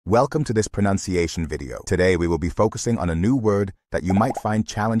Welcome to this pronunciation video. Today we will be focusing on a new word that you might find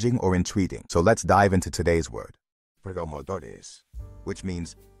challenging or intriguing. So let's dive into today's word. Promotores, which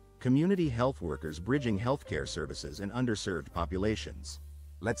means community health workers bridging healthcare services in underserved populations.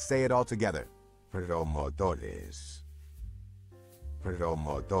 Let's say it all together. Promotores.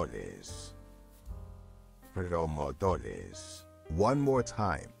 Promotores. Promotores. One more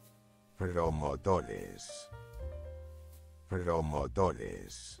time. Promotores.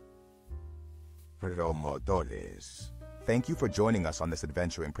 Promotores. Promotores. Thank you for joining us on this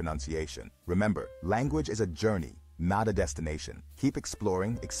adventure in pronunciation. Remember, language is a journey, not a destination. Keep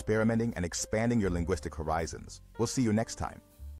exploring, experimenting, and expanding your linguistic horizons. We'll see you next time.